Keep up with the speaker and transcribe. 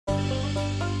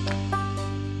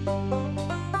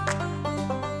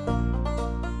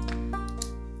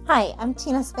Hi, I'm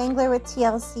Tina Spangler with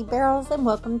TLC Barrels, and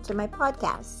welcome to my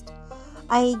podcast.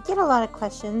 I get a lot of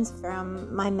questions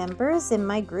from my members in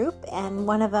my group, and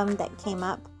one of them that came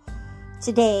up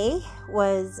today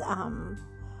was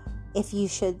if you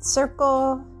should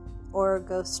circle or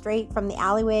go straight from the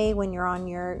alleyway when you're on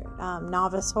your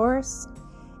novice horse.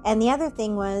 And the other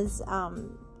thing was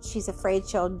she's afraid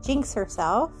she'll jinx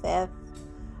herself if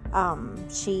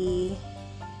she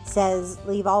says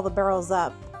leave all the barrels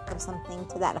up or something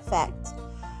to that effect.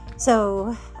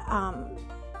 So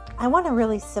I want to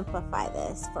really simplify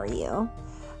this for you.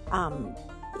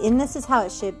 And this is how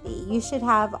it should be. You should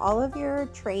have all of your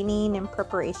training and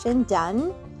preparation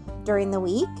done during the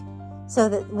week so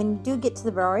that when you do get to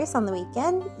the barrel race on the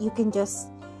weekend, you can just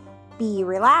be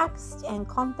relaxed and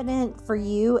confident for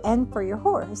you and for your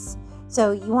horse.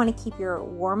 So you want to keep your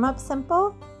warm-up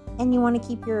simple and you want to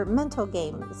keep your mental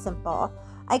game simple.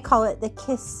 I call it the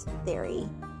KISS theory.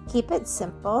 Keep it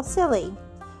simple, silly.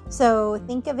 So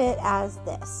think of it as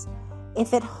this.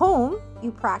 If at home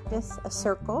you practice a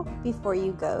circle before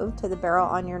you go to the barrel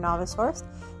on your novice horse,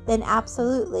 then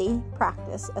absolutely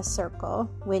practice a circle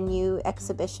when you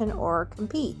exhibition or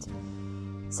compete.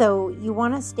 So you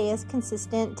want to stay as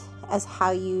consistent as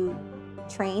how you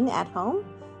train at home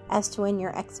as to when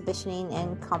you're exhibitioning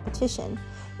and competition.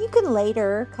 You can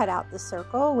later cut out the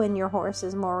circle when your horse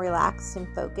is more relaxed and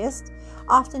focused.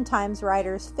 Oftentimes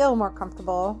riders feel more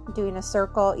comfortable doing a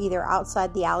circle either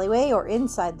outside the alleyway or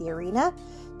inside the arena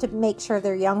to make sure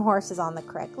their young horse is on the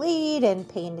correct lead and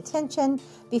paying attention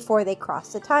before they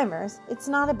cross the timers. It's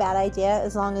not a bad idea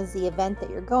as long as the event that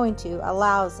you're going to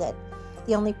allows it.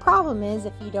 The only problem is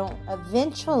if you don't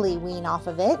eventually wean off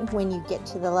of it when you get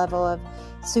to the level of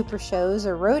super shows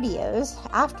or rodeos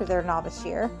after their novice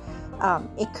year,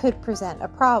 it could present a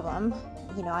problem.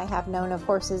 You know, I have known of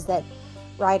horses that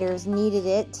riders needed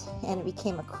it and it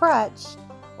became a crutch,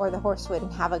 or the horse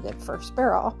wouldn't have a good first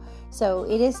barrel. So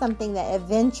it is something that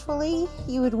eventually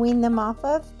you would wean them off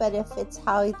of, but if it's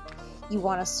how you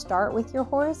want to start with your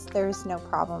horse, there's no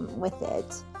problem with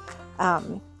it.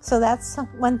 So that's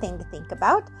one thing to think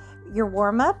about. Your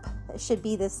warm-up should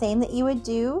be the same that you would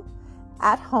do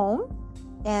at home,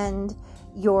 and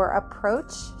your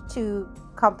approach to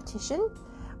competition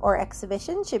or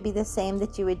exhibition should be the same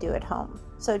that you would do at home.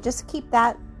 So just keep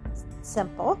that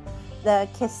simple, the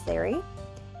KISS theory.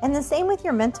 And the same with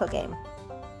your mental game.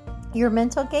 Your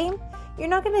mental game, you're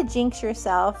not going to jinx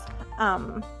yourself.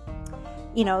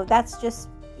 That's just,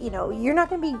 you're not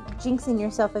going to be jinxing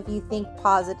yourself if you think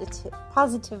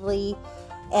positively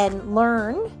and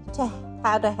learn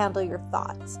how to handle your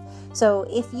thoughts. So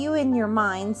if you in your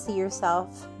mind see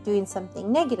yourself doing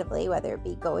something negatively, whether it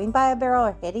be going by a barrel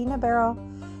or hitting a barrel,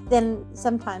 then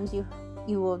sometimes you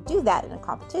will do that in a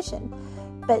competition.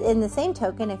 But in the same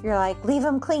token, if you're like, leave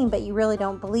them clean, but you really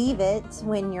don't believe it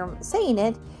when you're saying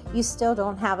it, you still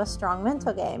don't have a strong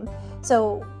mental game.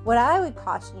 So what I would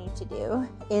caution you to do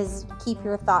is keep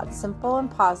your thoughts simple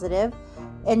and positive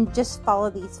and just follow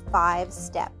these 5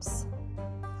 steps.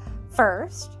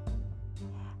 First,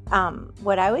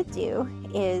 what I would do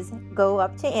is go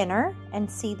up to enter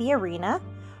and see the arena.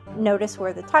 Notice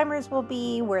where the timers will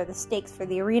be, where the stakes for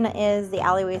the arena is, the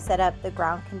alleyway setup, the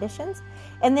ground conditions,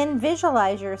 and then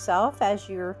visualize yourself as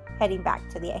you're heading back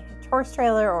to the horse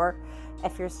trailer, or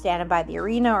if you're standing by the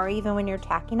arena, or even when you're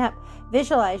tacking up,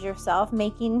 visualize yourself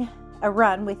making a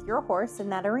run with your horse in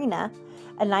that arena,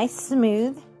 a nice,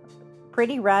 smooth,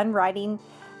 pretty run, riding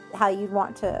how you'd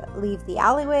want to leave the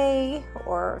alleyway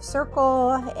or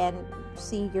circle, and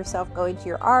see yourself going to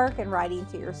your arc and riding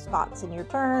to your spots and your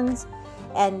turns,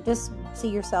 and just see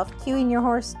yourself cueing your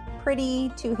horse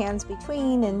pretty, 2 hands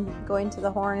between, and going to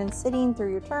the horn and sitting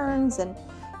through your turns, and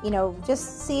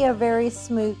just see a very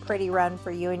smooth, pretty run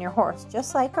for you and your horse,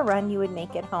 just like a run you would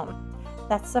make at home.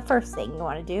 That's the first thing you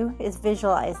want to do, is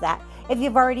visualize that. If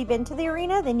you've already been to the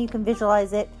arena, then you can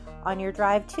visualize it on your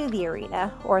drive to the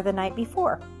arena or the night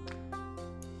before.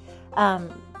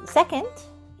 Second,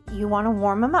 you want to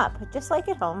warm them up, just like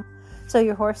at home, so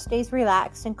your horse stays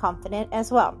relaxed and confident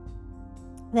as well.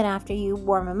 Then after you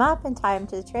warm them up and tie them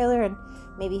to the trailer and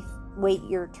maybe wait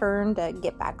your turn to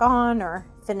get back on or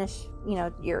finish,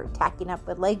 you're tacking up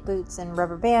with leg boots and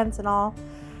rubber bands and all,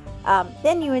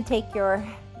 then you would take your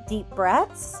deep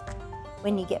breaths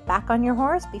when you get back on your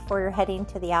horse before you're heading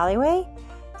to the alleyway.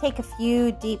 Take a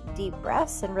few deep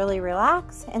breaths and really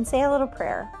relax and say a little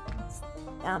prayer.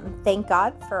 Thank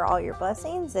God for all your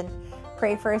blessings and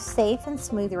pray for a safe and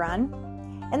smooth run.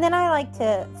 And then I like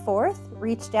to, fourth,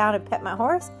 reach down and pet my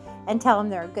horse and tell them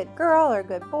they're a good girl or a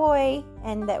good boy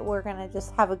and that we're going to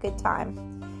just have a good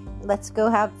time. Let's go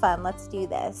have fun. Let's do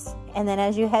this. And then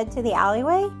as you head to the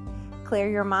alleyway, clear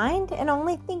your mind and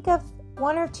only think of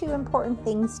 1 or 2 important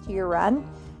things to your run.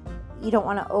 You don't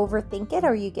want to overthink it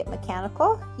or you get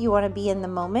mechanical. You want to be in the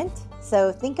moment.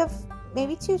 So think of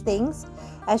maybe 2 things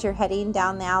as you're heading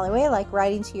down the alleyway, like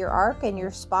riding to your arc and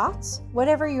your spots,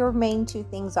 whatever your main 2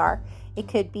 things are. It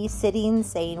could be sitting,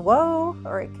 saying whoa,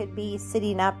 or it could be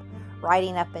sitting up,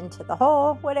 riding up into the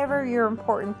hole, whatever your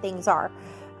important things are.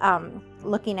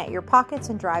 Looking at your pockets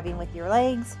and driving with your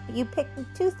legs. You pick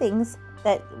 2 things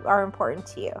that are important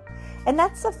to you. And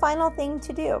that's the final thing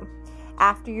to do.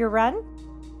 After your run,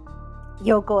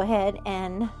 you'll go ahead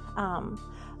and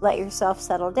let yourself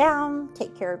settle down,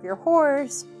 take care of your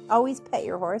horse. Always pet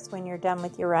your horse when you're done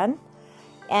with your run.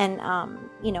 And,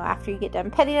 after you get done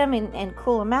petting them and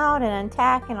cool them out and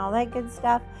untack and all that good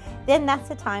stuff, then that's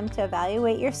the time to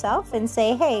evaluate yourself and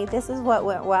say, hey, this is what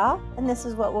went well and this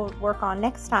is what we'll work on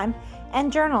next time,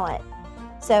 and journal it.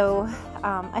 So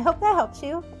I hope that helps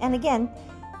you. And again,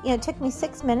 it took me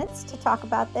 6 minutes to talk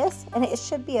about this, and it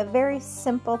should be a very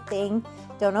simple thing.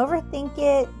 Don't overthink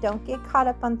it. Don't get caught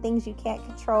up on things you can't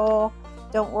control.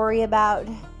 Don't worry about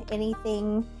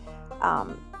anything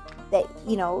that,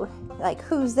 like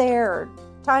who's there or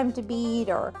time to beat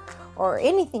or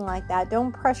anything like that.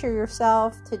 Don't pressure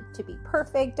yourself to be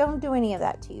perfect. Don't do any of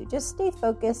that to you. Just stay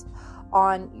focused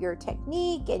on your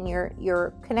technique and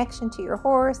your connection to your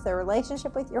horse, the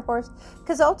relationship with your horse,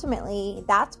 because ultimately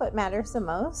that's what matters the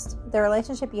most, the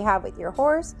relationship you have with your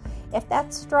horse. If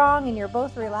that's strong and you're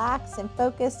both relaxed and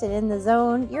focused and in the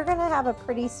zone, you're going to have a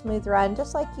pretty smooth run,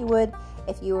 just like you would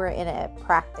if you were in a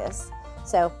practice.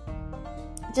 So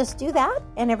just do that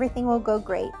and everything will go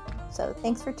great. So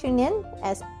thanks for tuning in.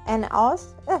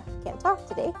 Can't talk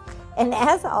today. And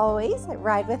as always,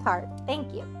 ride with heart.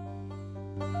 Thank you.